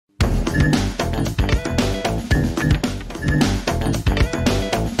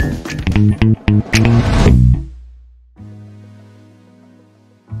Did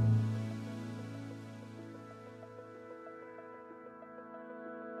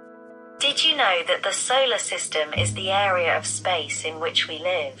you know that the solar system is the area of space in which we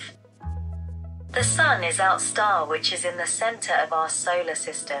live? The Sun is our star, which is in the center of our solar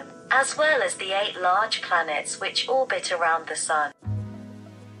system, as well as the 8 large planets which orbit around the Sun.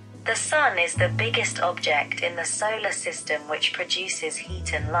 The Sun is the biggest object in the solar system which produces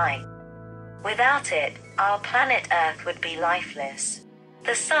heat and light. Without it, our planet Earth would be lifeless.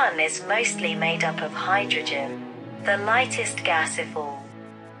 The Sun is mostly made up of hydrogen, the lightest gas of all.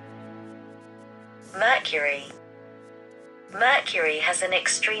 Mercury. Mercury has an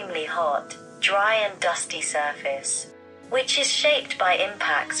extremely hot, dry and dusty surface, which is shaped by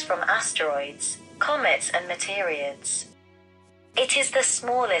impacts from asteroids, comets and meteorites. It is the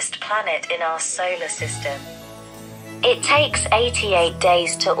smallest planet in our solar system. It takes 88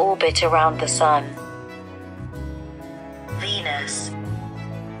 days to orbit around the Sun. Venus.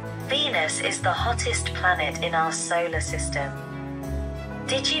 Venus is the hottest planet in our solar system.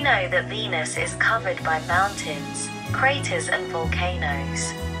 Did you know that Venus is covered by mountains, craters and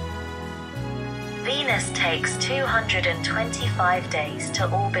volcanoes? Venus takes 225 days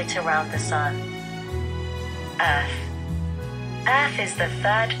to orbit around the Sun. Earth. Earth is the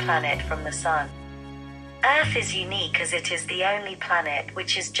 3rd planet from the Sun. Earth is unique as it is the only planet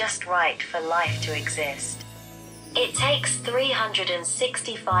which is just right for life to exist. It takes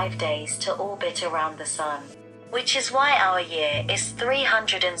 365 days to orbit around the Sun, which is why our year is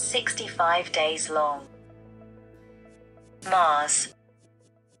 365 days long. Mars.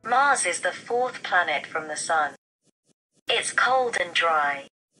 Mars is the 4th planet from the Sun. It's cold and dry,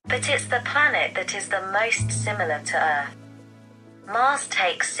 but it's the planet that is the most similar to Earth. Mars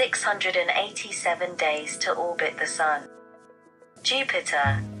takes 687 days to orbit the Sun.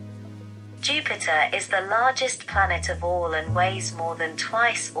 Jupiter. Jupiter is the largest planet of all and weighs more than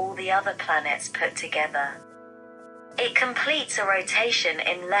twice all the other planets put together. It completes a rotation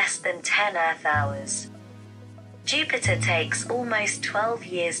in less than 10 Earth hours. Jupiter takes almost 12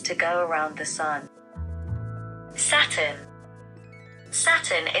 years to go around the Sun. Saturn.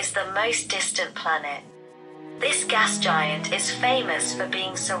 Saturn is the most distant planet. This gas giant is famous for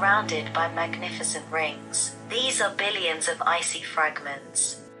being surrounded by magnificent rings. These are billions of icy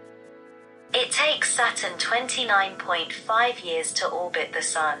fragments. It takes Saturn 29.5 years to orbit the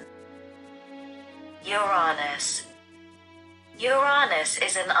Sun. Uranus. Uranus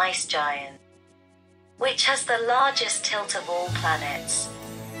is an ice giant, which has the largest tilt of all planets.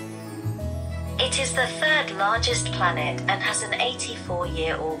 It is the 3rd largest planet and has an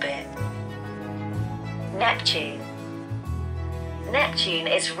 84-year orbit. Neptune. Neptune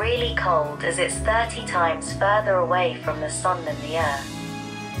is really cold as it's 30 times further away from the Sun than the Earth.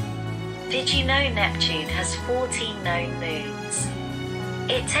 Did you know Neptune has 14 known moons?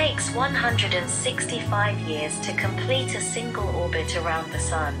 It takes 165 years to complete a single orbit around the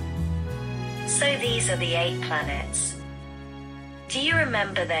Sun. So these are the 8 planets. Do you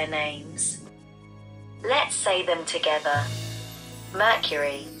remember their names? Let's say them together.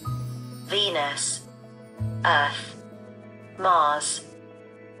 Mercury, Venus, Earth, Mars,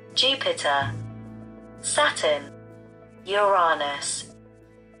 Jupiter, Saturn, Uranus,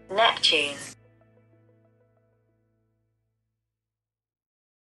 Neptune.